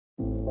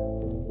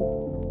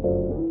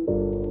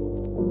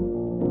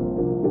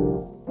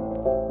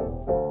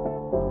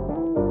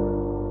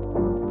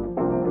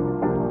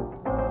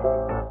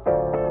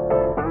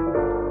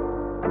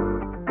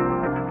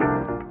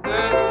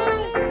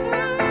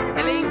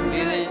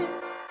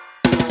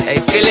Hey,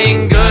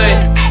 feeling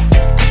good,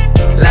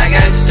 like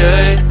I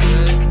should.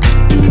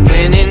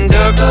 When in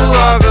dark, I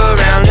walk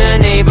around the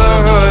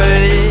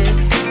neighborhood.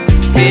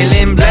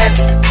 Feeling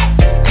blessed,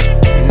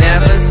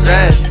 never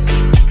stressed.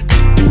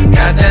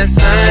 Got that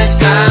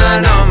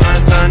sunshine on my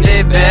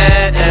Sunday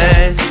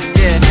best.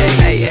 Yeah,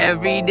 hey,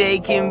 every day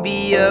can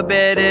be a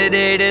better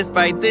day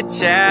despite the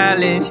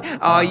challenge.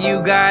 All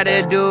you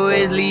gotta do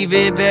is leave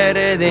it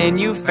better than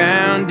you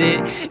found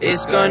it.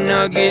 It's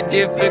gonna get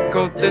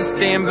difficult to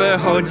stand, but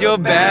hold your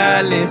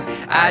balance.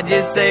 I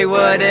just say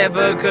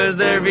whatever, cause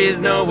there is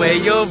no way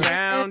you're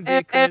around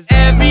it. Cause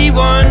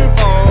everyone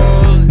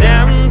falls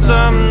down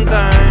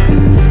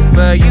sometimes,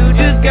 but you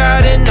just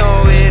gotta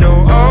know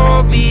it'll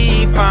all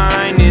be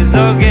fine. It's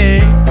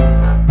okay.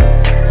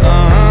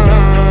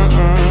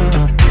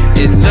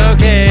 It's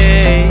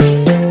okay.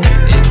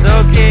 It's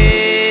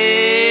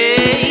okay.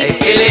 Hey,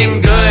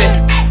 feeling good,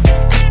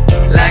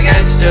 like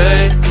I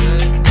should.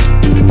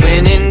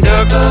 When in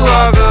dark, I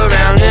walk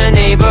around the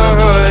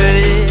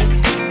neighborhood.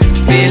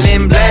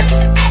 Feeling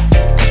blessed,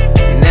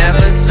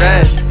 never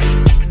stressed.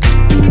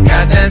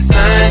 Got that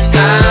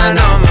sunshine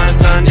on my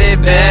Sunday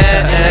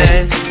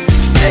best.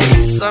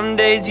 Hey, some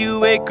days you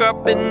wake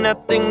up and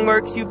nothing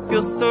works, you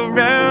feel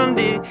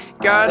surrounded.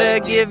 Gotta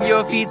give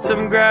your feet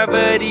some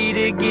gravity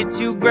to get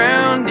you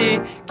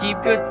grounded.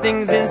 Keep good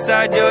things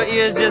inside your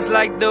ears just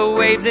like the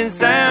waves and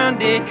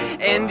sound it.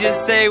 And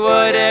just say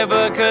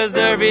whatever, cause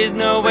there is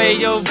no way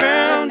you're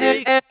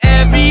grounded.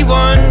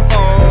 Everyone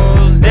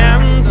falls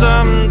down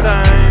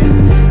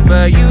sometimes,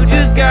 but you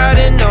just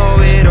gotta know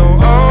it'll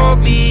all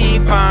be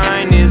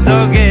fine. It's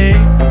okay.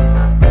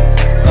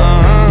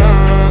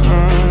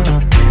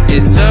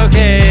 It's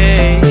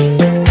okay.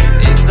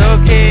 It's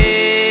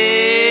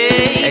okay.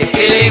 Hey,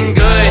 feeling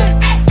good,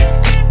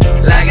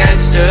 like I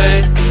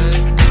should.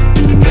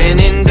 When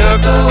in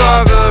dark, I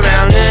walk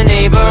around the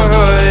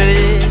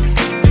neighborhood.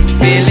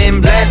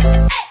 Feeling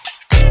blessed,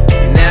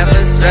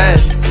 never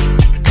stressed.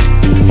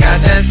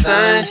 Got that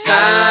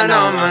sunshine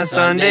on my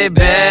Sunday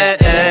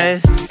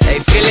best. Hey,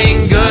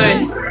 feeling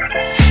good,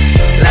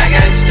 like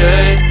I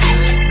should.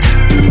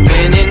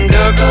 When in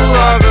dark, I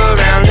walk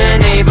around the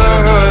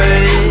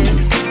neighborhood.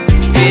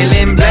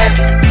 Feeling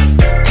blessed,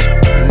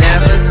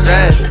 never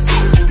stressed.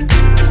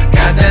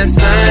 Got that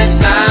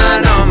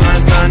sunshine on my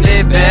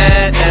Sunday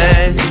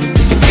best.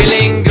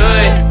 Feeling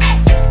good,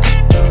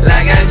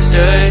 like I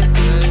should.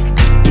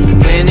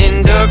 When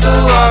in dark, I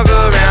walk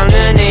around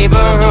the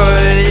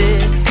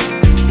neighborhood.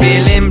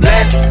 Feeling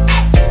blessed,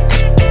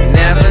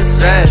 never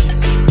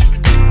stressed.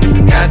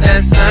 Got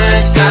that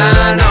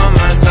sunshine on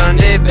my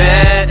Sunday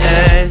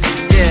best.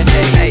 Yeah,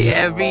 hey,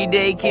 every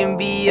day can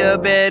be a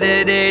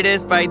better day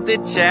despite the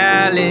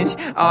challenge.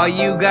 All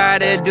you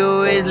gotta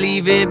do is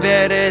leave it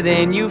better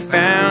than you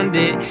found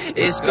it.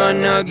 It's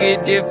gonna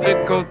get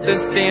difficult to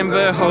stand,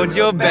 but hold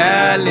your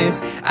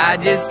balance. I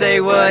just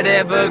say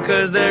whatever,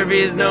 cause there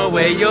is no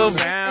way you're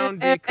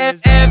around it. Cause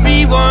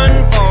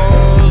everyone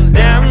falls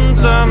down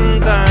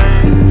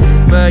sometimes,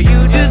 but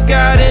you just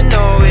gotta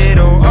know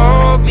it'll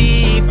all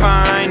be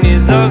fine.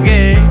 It's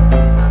okay.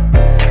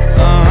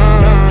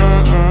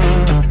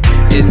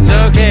 It's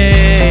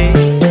okay.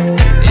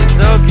 It's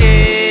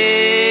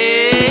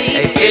okay.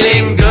 Hey,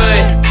 feeling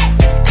good,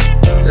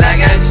 like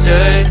I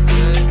should.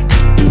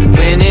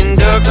 When in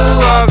dark, I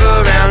walk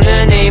around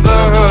the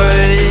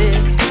neighborhood.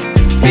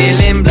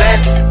 Feeling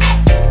blessed,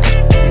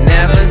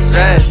 never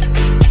stressed.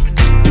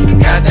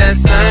 Got that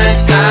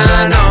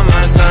sunshine on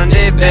my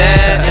Sunday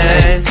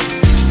best.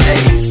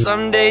 Hey,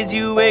 some days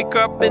you wake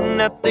up and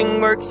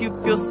nothing works, you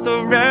feel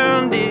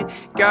surrounded.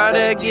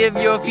 Gotta give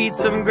your feet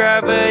some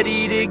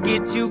gravity to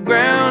get you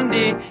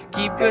grounded.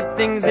 Keep good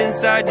things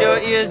inside your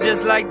ears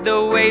just like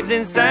the waves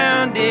and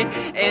sound it.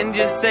 And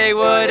just say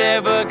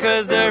whatever,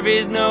 cause there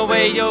is no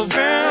way you're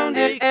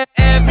grounded.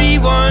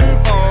 Everyone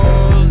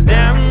falls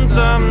down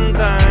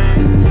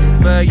sometimes,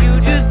 but you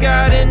just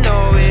gotta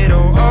know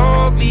it'll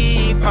all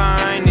be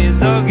fine.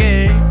 It's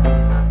okay.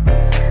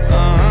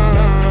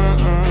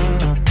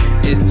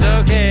 It's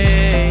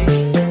okay.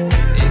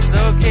 It's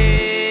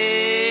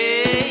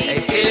okay. Hey,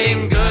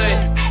 feeling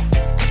good,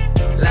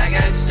 like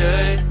I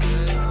should.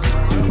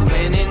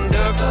 When in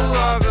dark, I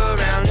walk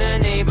around the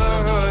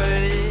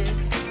neighborhood.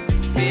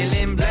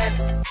 Feeling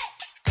blessed,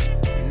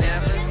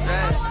 never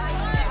stressed.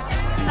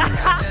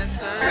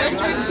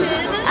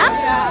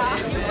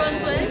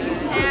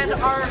 And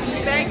our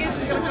baggage is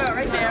gonna come out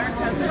right there.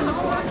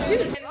 Shoot.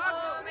 We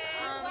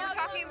were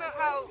talking about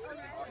how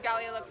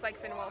Galia looks like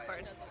Finn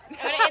Wolford.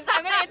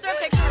 I'm gonna insert a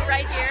picture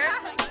right here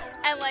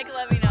and like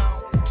let me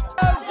know.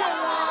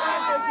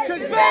 Cause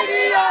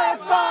baby, you're a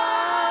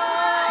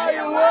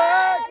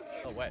firework.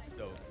 Oh, wet,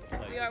 so.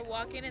 We are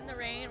walking in the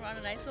rain. We're on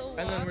a nice little walk.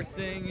 And then we're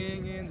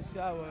singing in the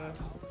shower.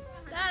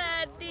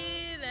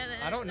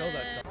 I don't know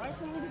that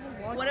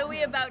song. What are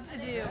we about to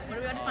do? What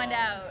are we about to find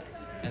out?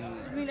 And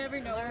We never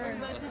know.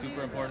 a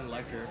super important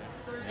lecture.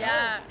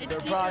 Yeah. It's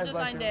teacher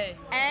design day.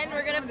 And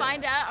we're gonna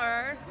find out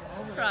our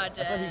project.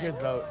 That's what he cares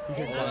about. He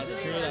cares about.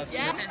 That's true. That's true.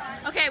 Yeah.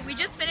 Okay, we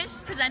just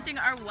finished presenting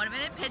our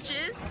 1-minute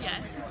pitches.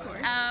 Yes, of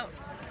course.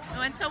 It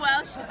went so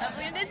well.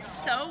 Evelyn did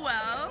so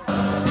well.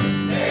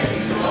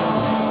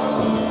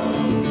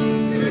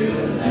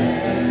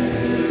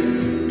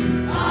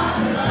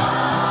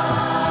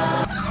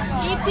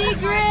 EP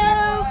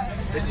Grill!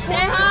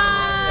 Say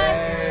hi!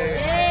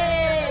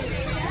 Hey.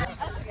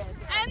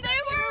 And they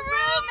were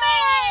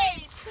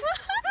roommates!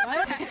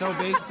 So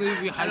basically,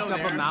 we hiked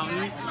up a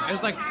mountain. It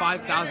was like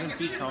 5,000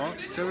 feet tall.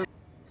 So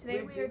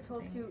Today we are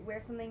told to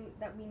wear something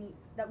that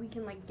we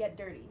can like get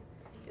dirty.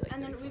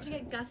 And then we have to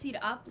get gussied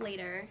up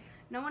later.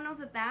 No one knows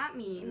what that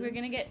means. We're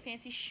gonna get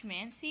fancy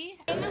schmancy.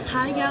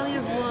 Hi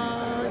Gallia's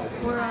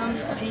vlog.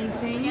 We're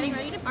painting. Getting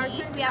ready to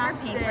paint. We have our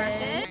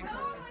paintbrushes.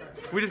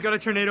 we just got a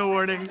tornado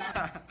warning.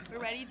 We're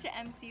ready to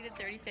MC the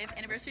 35th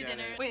anniversary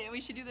dinner. Wait, we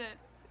should do the...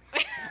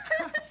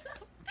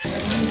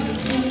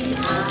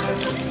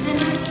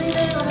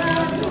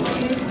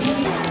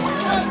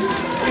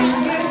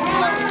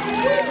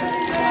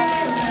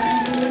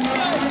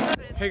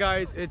 Hey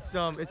guys, it's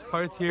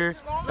Parth here,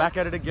 back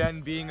at it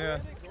again, being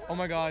a, oh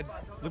my god,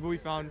 look what we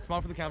found.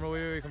 Smile for the camera,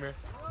 wait, come here.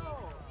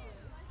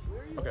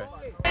 Okay.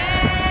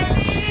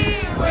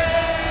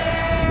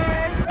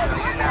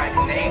 You're not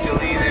an angel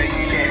either, you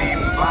can't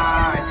even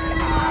find.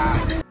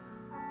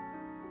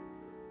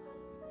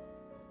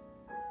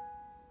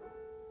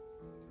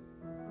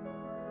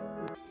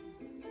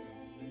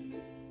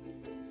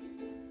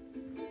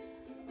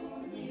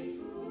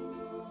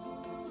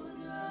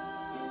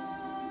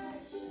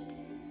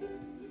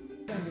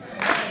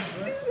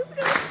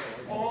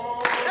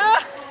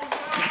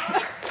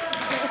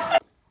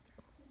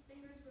 His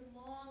fingers were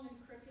long and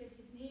crooked,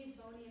 his knees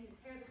bony, and his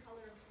hair the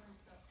color of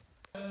cornstalk.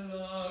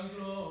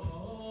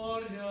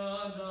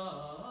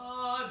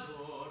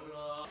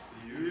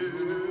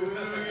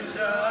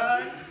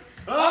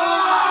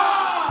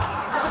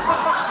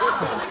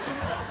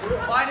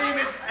 My name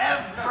is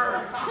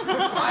Evert.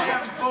 I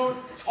am both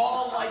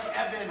tall like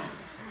Evan,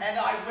 and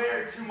I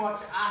wear too much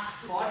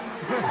Axe body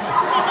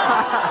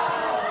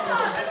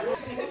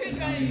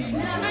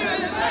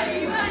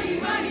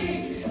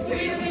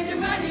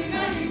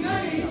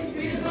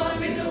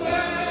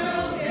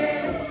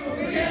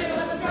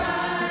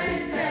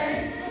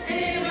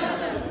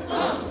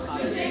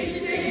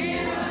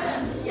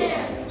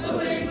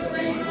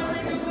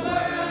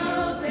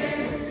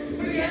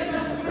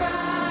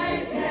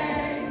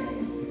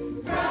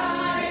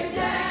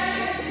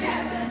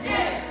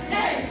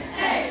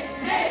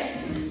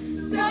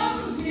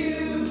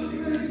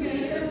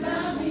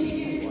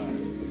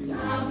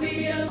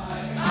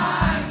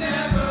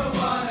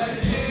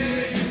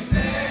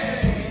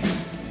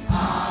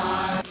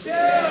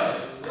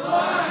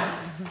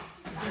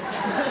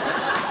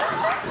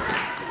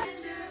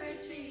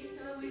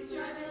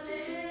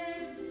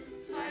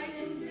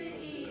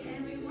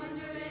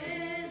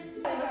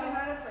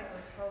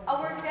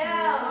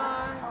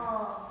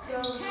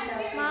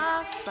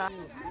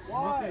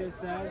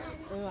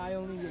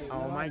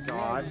Oh my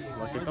god,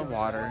 look at the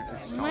water.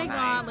 It's so nice. Oh my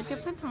god, look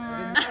at the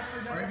pond. You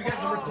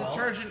guys know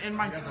detergent in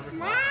my...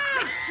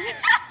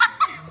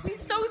 He's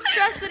so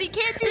stressed that he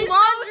can't do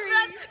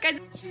laundry. Guys,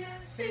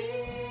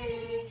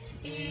 see,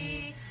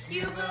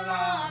 you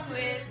belong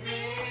with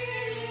me.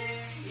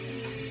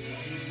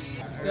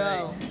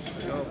 Go.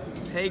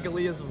 Hey,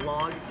 Galia's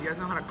vlog. Do you guys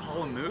know how to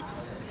call a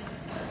moose?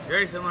 It's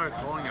very similar to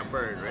calling a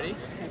bird. Ready?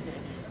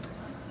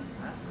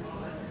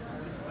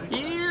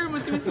 Here,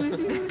 moosey, moosey,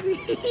 moosey, moosey.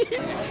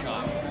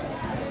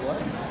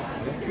 What?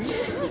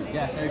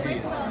 Yes, I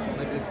agree.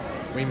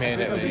 We made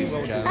it, ladies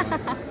and gentlemen.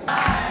 I'm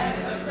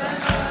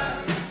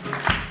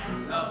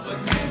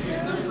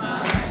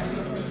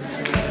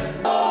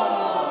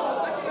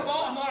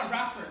not a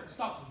rapper.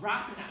 Stop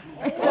rapping at me.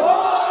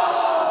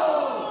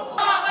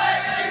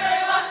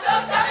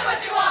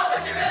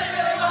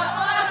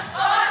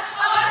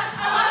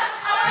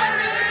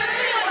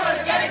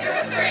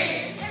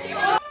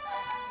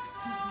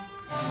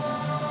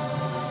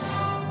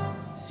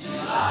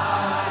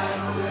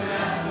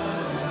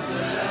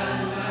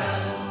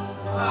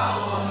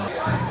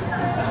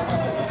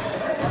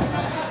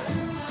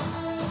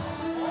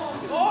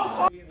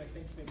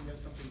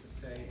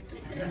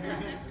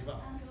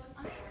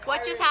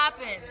 What just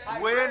happened?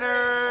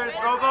 Winners,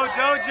 Robo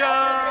Dojo!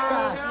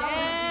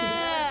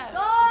 Yeah!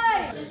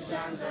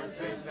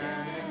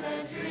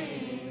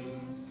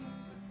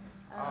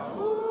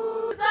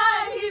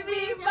 Thought he'd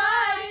be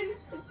mine.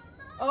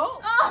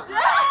 Oh!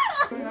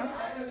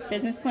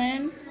 Business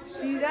plan?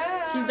 She's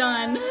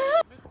done.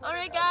 All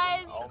right,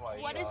 guys.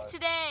 What is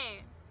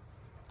today?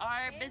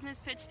 Our business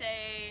pitch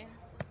day.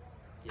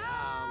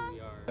 Yeah, we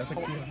are. That's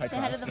like too high Say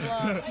hi to the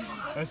vlog.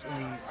 That's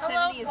elite.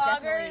 Hello, 70 is vloggers.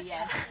 definitely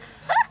yes.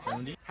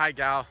 70? Hi,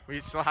 gal.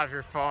 We still have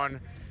your phone.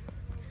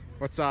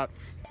 What's up?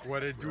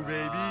 What it do,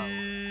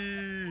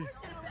 baby?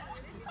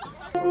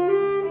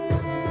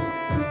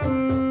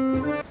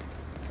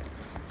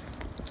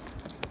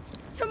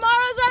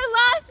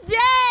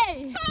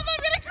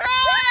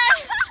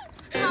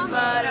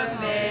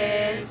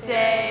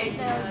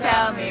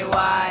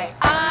 why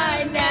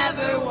I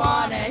never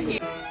wanna hear.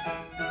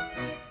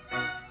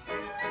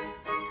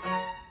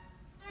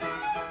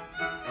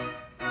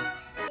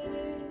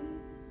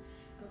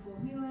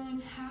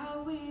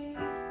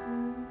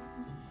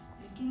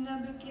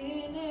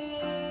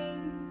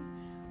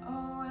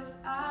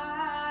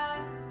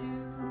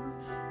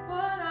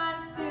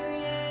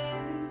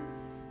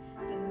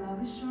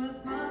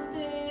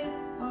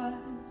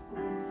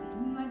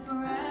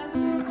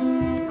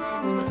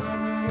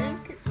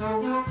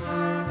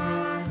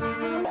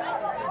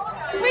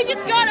 We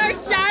just got our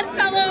Shad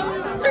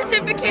Fellow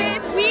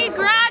certificate. We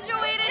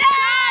graduated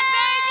Shad,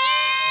 baby!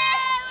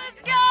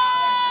 Let's go!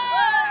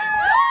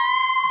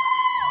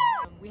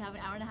 We have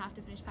an hour and a half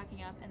to finish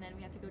packing up, and then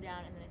we have to go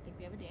down, and then I think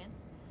we have a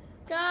dance.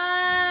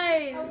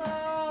 Guys!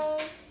 Hello!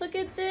 Look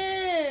at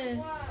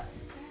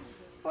this!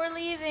 We're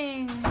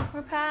leaving.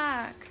 We're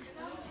packed.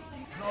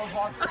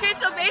 Okay,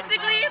 so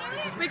basically,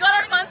 we got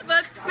our month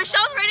books.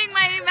 Michelle's reading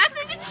my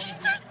message, and she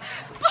starts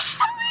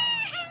bawling!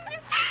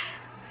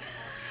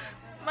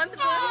 Month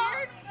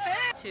book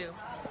 2.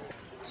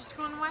 Just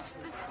go and watch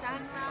the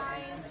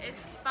sunrise.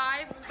 It's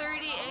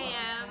 5:30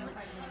 a.m.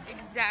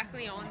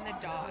 exactly on the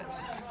dot.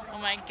 Oh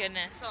my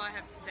goodness. That's all I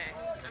have to say.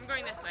 I'm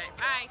going this way.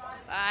 Bye.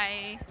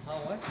 Bye.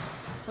 What?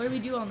 What did we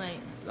do all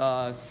night?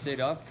 Stayed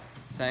up,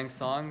 sang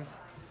songs.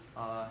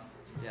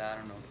 Yeah, I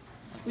don't know.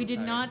 We did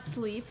not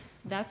sleep,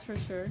 that's for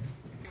sure.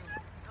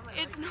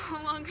 It's no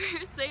longer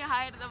say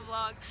hi to the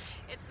vlog.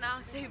 It's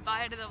now say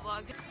bye to the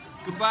vlog.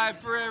 Goodbye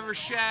forever,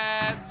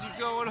 Shads. You're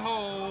going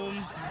home.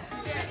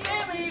 1, 2,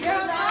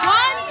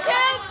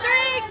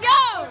 3,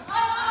 go!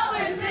 All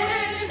in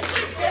this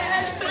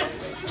together.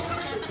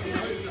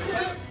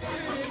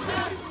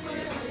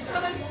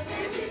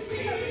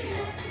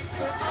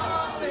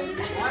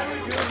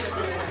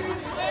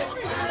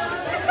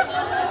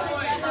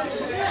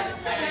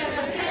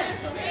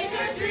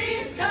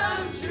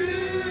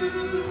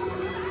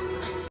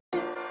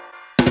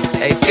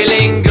 Hey,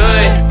 feeling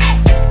good,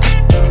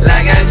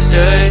 like I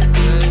should.